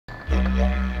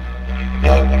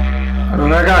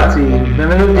ragazzi,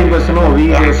 benvenuti in questo nuovo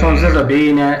video, sono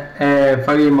Sabine e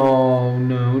faremo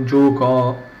un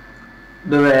gioco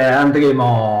dove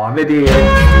andremo a vedere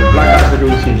la casa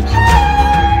dei simpsons.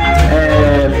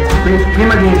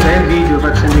 Prima di iniziare il video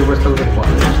faccio sentire questa cosa qua.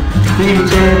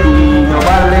 Pigerino,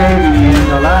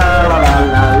 ballerino, la la la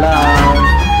la la.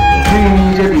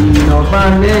 Pigerino,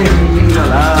 ballerino,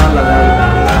 la la la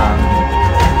la la.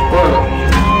 Ora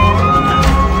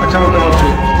facciamo due volte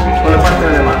con le parti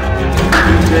delle mani.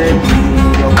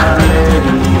 Pigerino,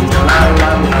 ballerino, la la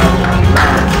la la la.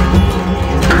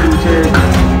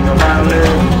 Pigerino,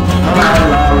 ballerino, la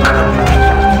la la la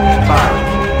la. Vai,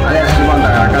 adesso devo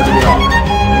andare alla casa di Roma.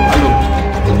 Allora,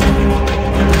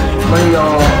 poi io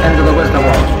entro da questa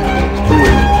porta. Qui,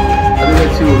 la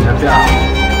direzione abbiamo.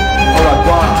 Ora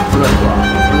qua,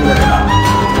 prendere là.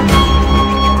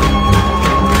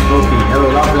 Ok,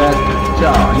 allora aspetta,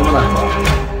 ciao, andiamo da qua.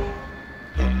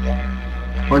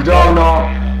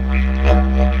 Buongiorno.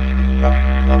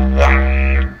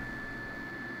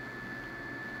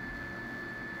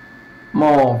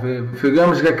 Mo,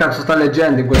 figuriamoci che cazzo sta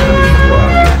leggendo in questa vita qua.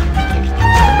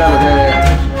 È bello che...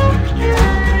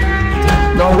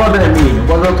 non guarda nel video,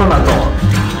 guarda il tornatore.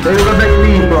 Devi guardare il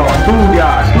libro,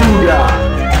 studia!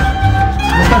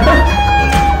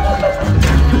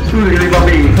 Studia che li va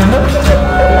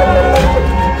bene.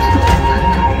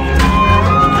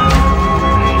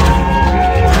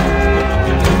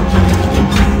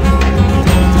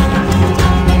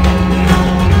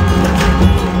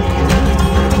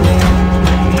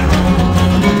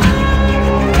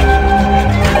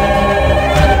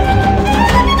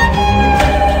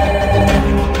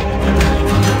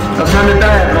 Stazione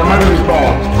terra, ma non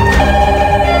rispondo.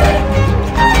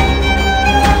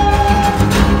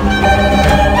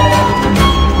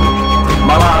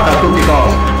 Malata a tutti i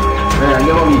costi.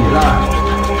 Andiamo via, dai.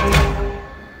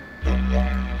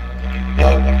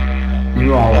 Di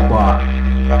nuovo qua.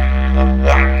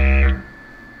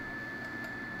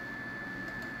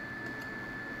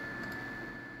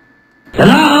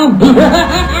 Hello?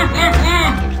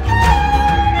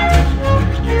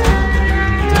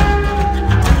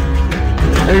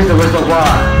 Hai visto questo qua?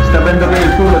 Sta prendendo per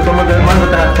il culo e torna del mando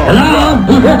te la toglie.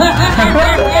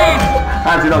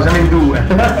 Anzi no, siamo in due.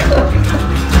 Sto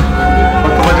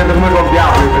facendo come con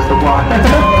diavolo questo qua.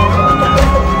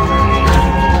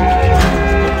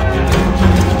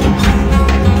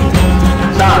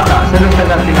 Salta, se non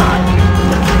stai al finale.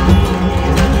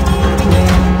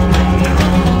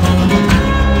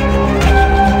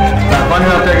 Dai, fammi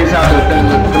un'altra risata che te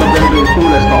lo prendo il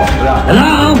culo e stop, dai. Hello?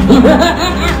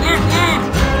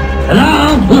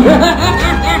 Hello?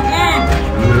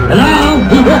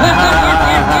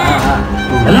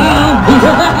 Hello?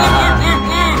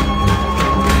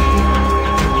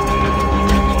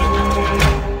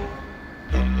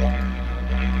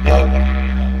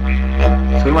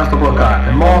 Sono rimasto bloccato,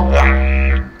 e mo?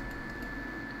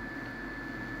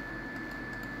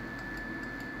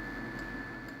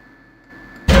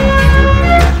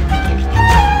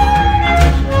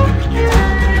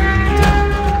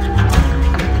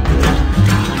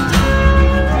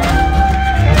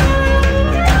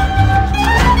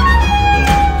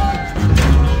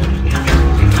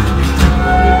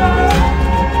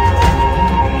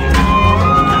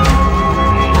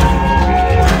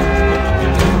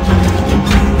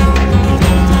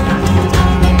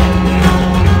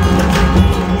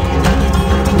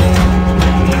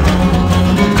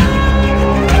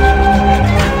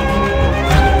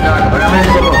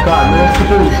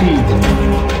 Riuscito.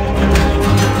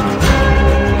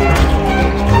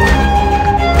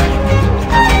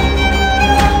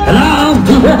 Hello?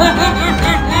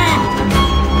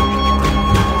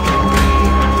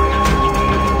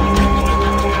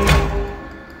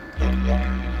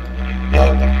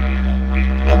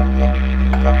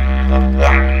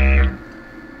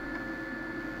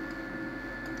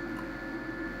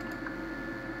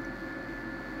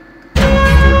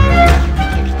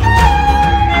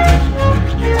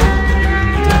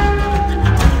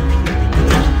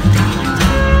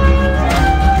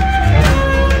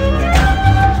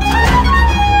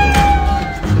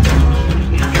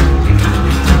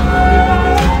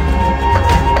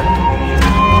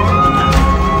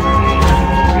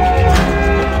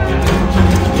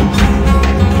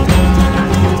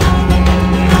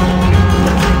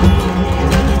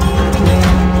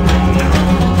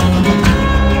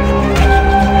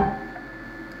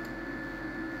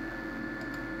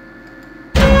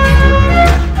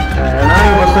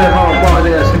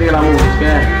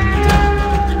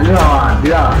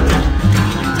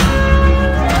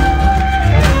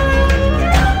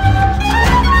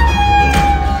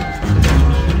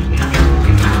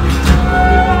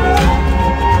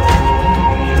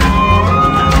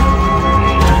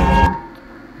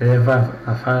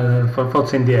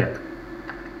 forza indietro.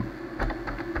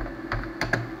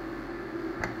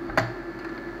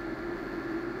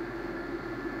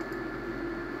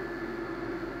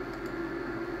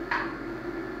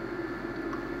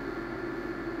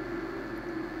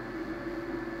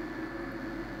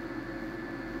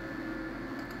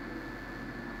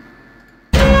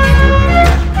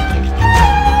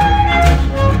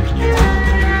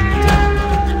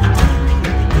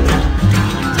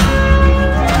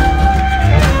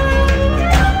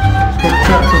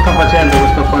 Facendo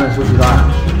questo qua nel suo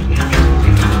divano.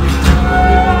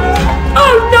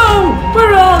 Oh no,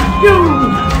 where are you?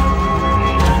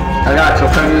 Ragazzi, ho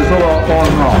capito solo oh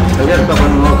no, perché sto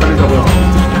non ho capito però.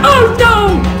 Oh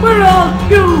no, where are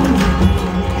you?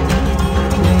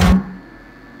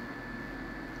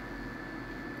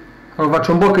 Allora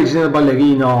faccio un po' che ci sia il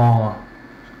ballerino.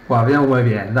 Qua, vediamo come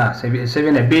viene, dai, se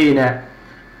viene bene.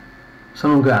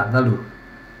 Sono un grande, allora.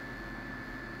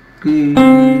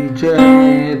 Grigetino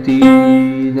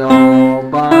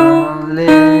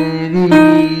ballerino,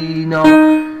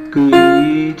 grigetino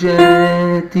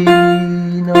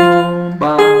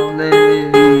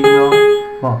ballerino,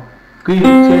 oh,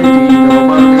 grigetino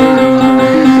ballerino,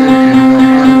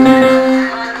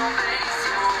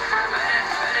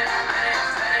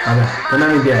 vabbè,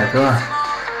 torniamo indietro, va.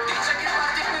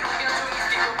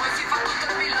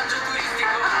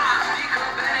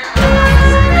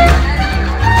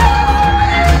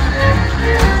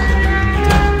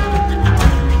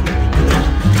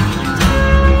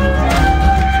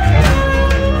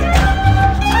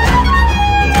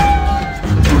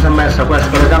 Questo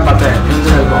con le gambe aperte, non se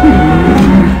ne può.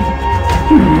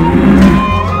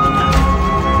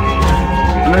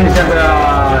 A me mi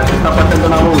sembra che sta partendo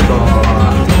una moto,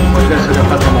 poi adesso che ha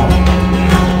fatto moto.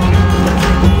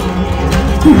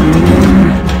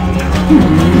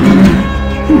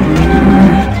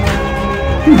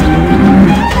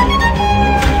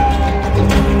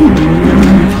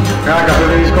 Raga,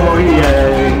 preferisco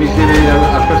morire, mi si vede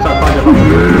a questa pagina.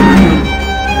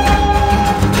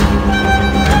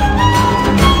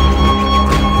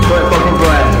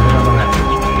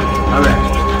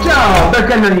 Ciao, bel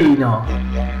cagnolino!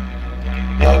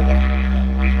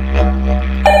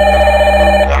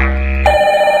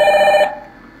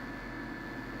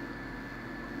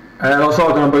 Lo so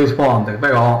che non puoi rispondere,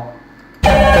 però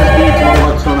per sbirci non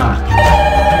può suonare.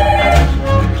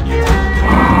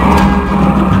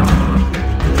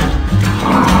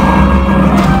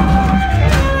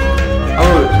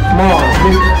 Allora,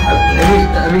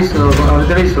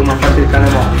 avete visto come ha fatto il cane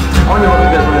mo? Ogni volta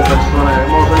che sono in persone,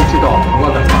 mo sono in citofono,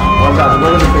 guarda qua,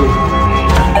 guardate qui.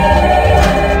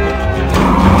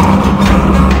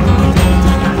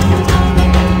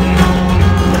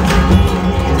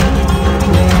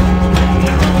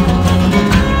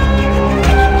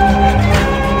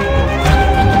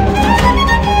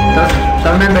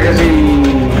 Talmente che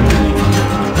sei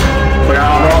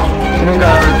bravo, se non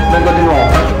vengo di nuovo,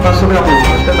 passo per la punta,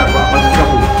 aspetta qua, passo per la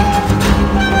punta.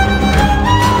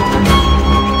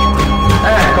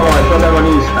 Eccolo il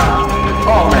protagonista,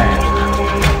 come?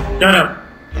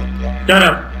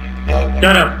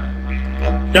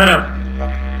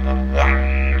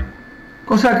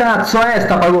 Cosa cazzo è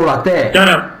sta parola a te?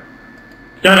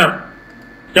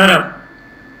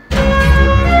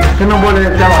 Che non vuole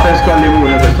entrare a pesca alle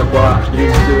mura questo qua,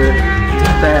 dice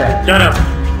te.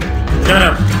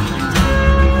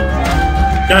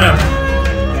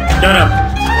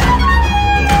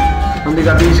 Non ti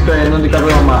capisco e non ti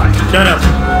capirò mai.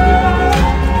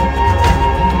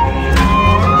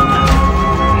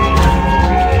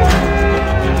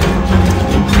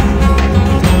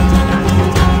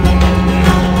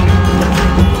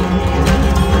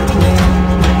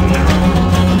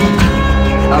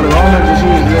 Allora, ora ci si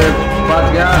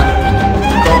parla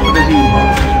of the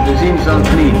simpsons. The simpsons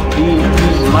clean. He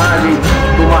is married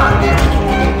to Marge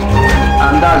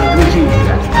and has 3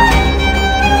 children.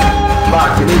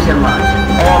 But this is Marge.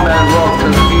 Homer works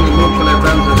as a nuclear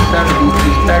plant safety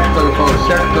inspector for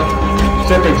sector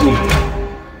 7G.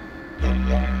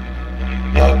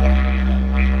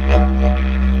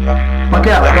 Ma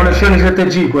che ha la connessione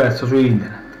 7G questo su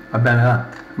internet? Va bene, va.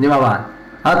 Andiamo avanti.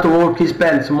 At work he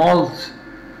spends most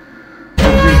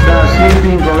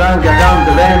sleeping anche around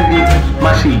the vending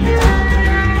machine.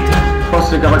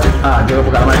 Fosse capace. Ah, gioca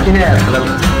pure la macchinetta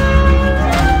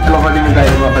e lo fa diventare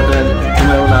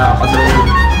come una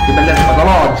dipendenza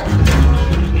patologica.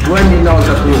 When he knows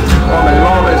the truth, come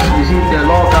lovers visit the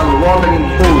local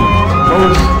watering pool,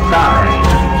 Rose Tavern.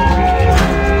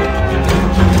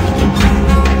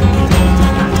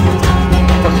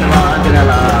 Forse va anche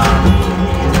nella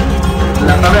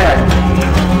taverna.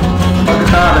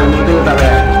 Qualche tavern, non dico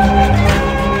taverna.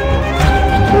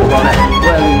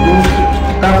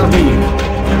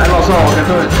 so che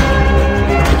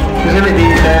se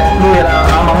vedete lui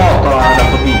ama molto la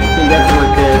fobia, quindi ecco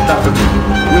perché sta fobia.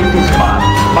 Lui ti spara,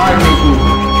 vai nei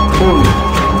culo,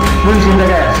 lui si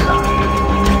interessa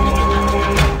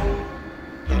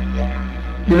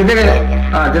di vedere,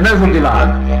 di andare sul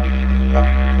divano,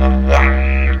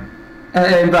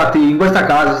 e infatti in questa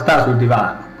casa sta sul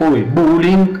divano, poi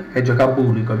bullying, che gioca a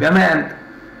bullying ovviamente,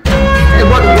 e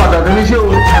guarda la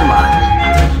televisione e mangia.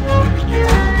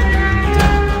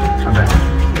 Vabbè,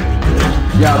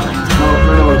 gli altri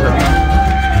non lo voglio sapere.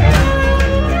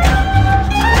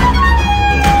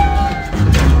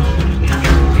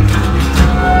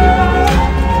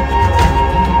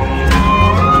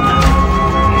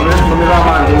 Non mi va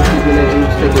avanti di leggere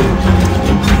queste cose.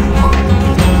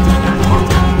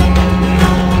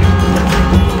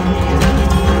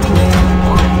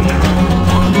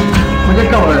 Ma che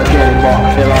cavolo è che in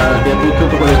bocca, che è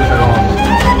tutto quello che c'è.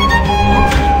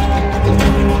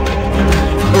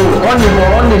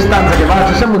 Ogni stanza che va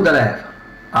c'è sempre un telefono.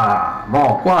 Ah,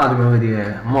 mo qua dobbiamo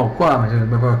vedere, mo qua mi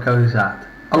sarebbe porca risata.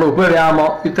 Allora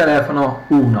proviamo il telefono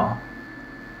 1.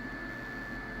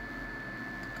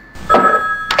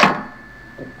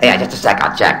 Hey, just a sec,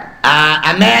 I'll check.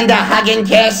 Amanda Hug and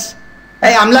Kiss?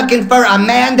 Hey, I'm looking for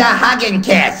Amanda Hug and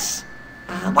Kiss.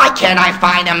 Why can't I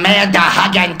find Amanda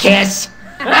Hug and Kiss?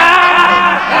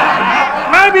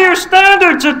 Maybe your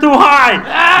standards are too high.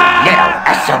 Little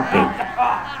SOB.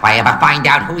 If I ever find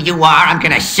out who you are, I'm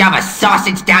gonna shove a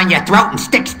sausage down your throat and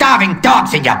stick starving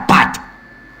dogs in your butt.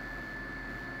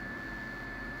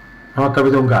 Non ho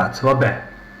capito un cazzo, vabbè.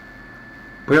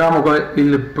 Proviamo con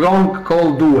il prank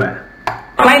call 2.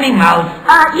 Claiming mode.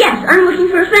 Yes, I'm looking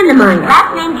for a friend of mine.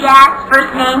 Last name Jazz,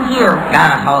 first name Hugh.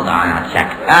 Hold on, I'll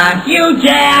check. Hugh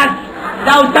Jazz!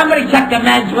 No, somebody check the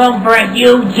men's room for a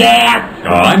Hugh Jazz!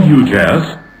 I'm Hugh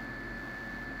Jazz.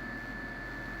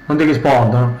 Non ti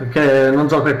rispondo, perché non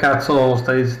so che cazzo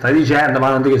stai dicendo, ma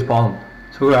non ti rispondo,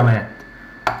 sicuramente.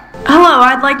 Hello,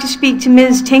 I'd like to speak to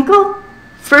Ms. Tinkle.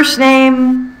 First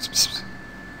name...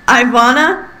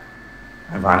 Ivana?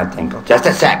 Ivana Tinkle. Just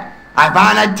a sec.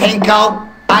 Ivana Tinkle.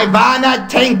 Ivana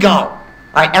Tinkle.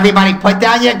 Alright, everybody put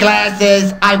down your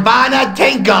glasses. Ivana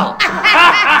Tinkle.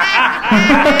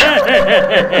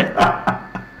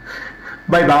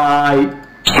 Bye bye.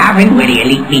 Calvin, where do you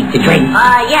leave me to drink?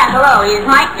 Yeah, hello, is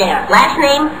Mike there? Last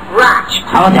name, Roch.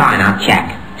 Hold on, I'll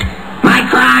check. My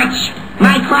crotch!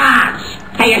 My crotch!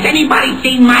 Hey, has anybody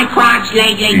seen my crotch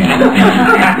lately?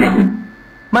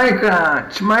 My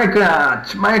crotch,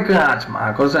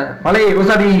 ma cos'è? Ma lei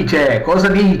cosa dice? Cosa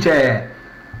dice?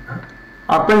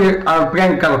 Al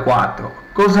prank al 4.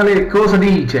 Cosa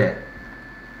dice?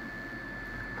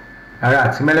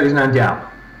 Ragazzi, meglio che ce ne andiamo.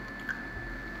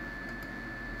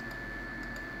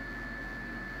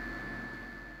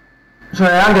 Cioè,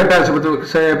 anche perso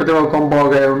se potevo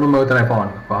comporre un numero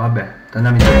telefonico qua, vabbè,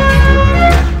 andiamo insieme.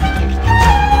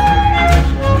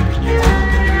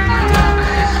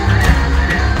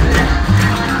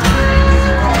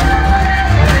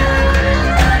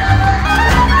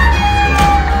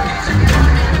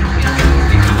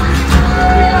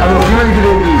 Allora, prima di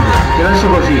chiudere il video, che adesso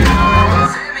così.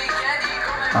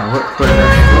 Questo è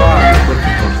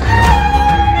questo.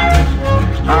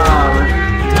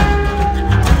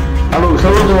 Allora,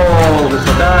 saluto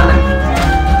questo cane.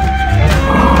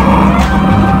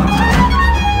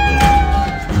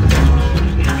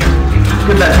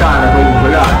 Che bel cane comunque,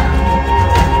 dai.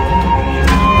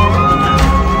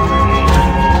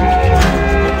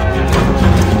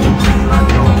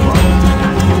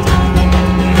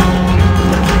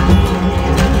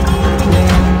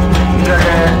 Mi sa che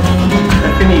è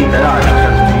finita, dai.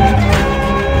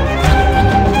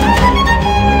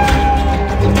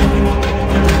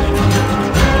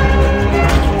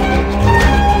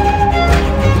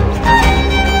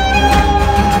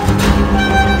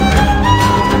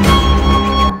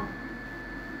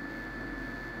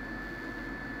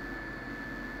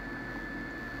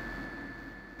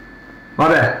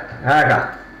 Vabbè,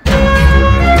 raga, mi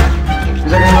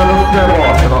sa che non l'ho più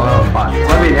volte l'ho fatto.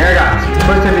 Va bene ragazzi,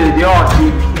 questo è il video di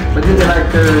oggi. Mettete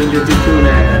like in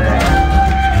descrizione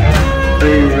per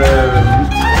il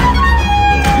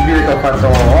video che ho fatto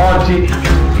oggi.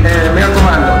 Mi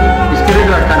raccomando,